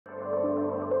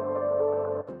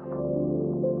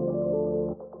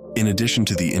In addition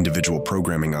to the individual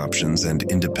programming options and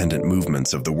independent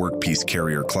movements of the workpiece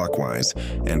carrier clockwise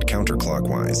and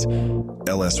counterclockwise,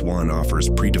 LS1 offers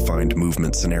predefined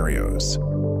movement scenarios.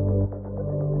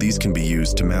 These can be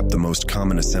used to map the most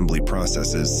common assembly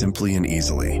processes simply and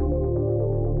easily.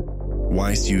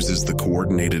 WEISS uses the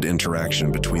coordinated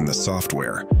interaction between the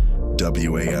software,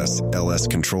 W.A.S. LS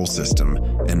control system,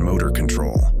 and motor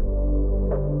control.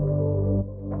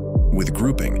 With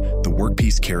grouping, the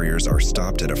workpiece carriers are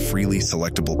stopped at a freely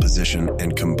selectable position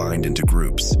and combined into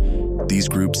groups. These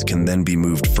groups can then be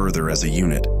moved further as a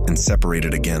unit and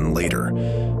separated again later.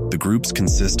 The groups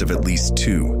consist of at least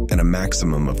 2 and a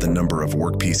maximum of the number of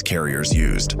workpiece carriers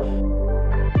used.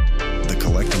 The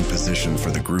collecting position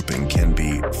for the grouping can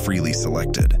be freely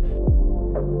selected.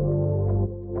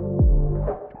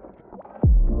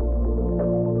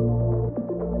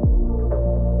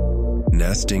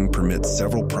 Nesting permits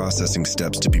several processing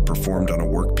steps to be performed on a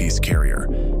workpiece carrier.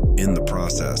 In the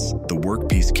process, the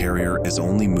workpiece carrier is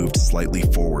only moved slightly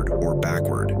forward or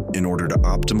backward in order to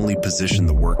optimally position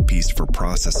the workpiece for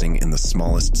processing in the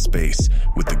smallest space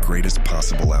with the greatest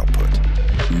possible output.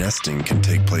 Nesting can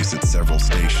take place at several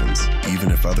stations,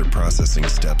 even if other processing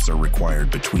steps are required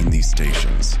between these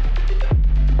stations.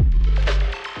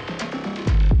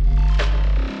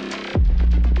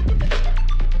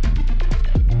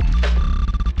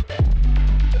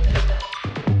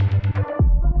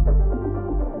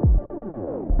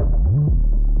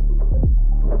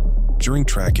 During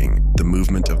tracking, the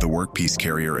movement of the workpiece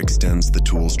carrier extends the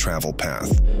tool's travel path.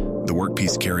 The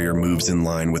workpiece carrier moves in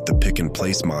line with the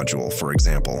pick-and-place module, for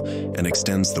example, and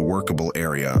extends the workable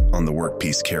area on the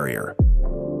workpiece carrier.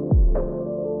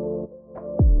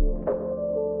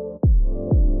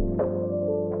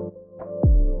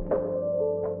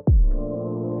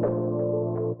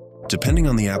 Depending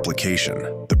on the application,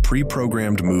 the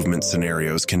pre-programmed movement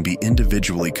scenarios can be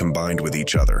individually combined with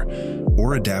each other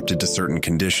or adapted to certain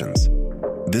conditions.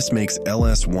 This makes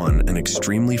LS1 an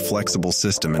extremely flexible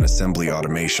system in assembly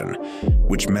automation,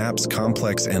 which maps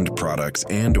complex end products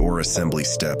and/or assembly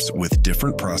steps with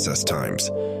different process times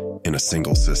in a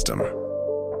single system.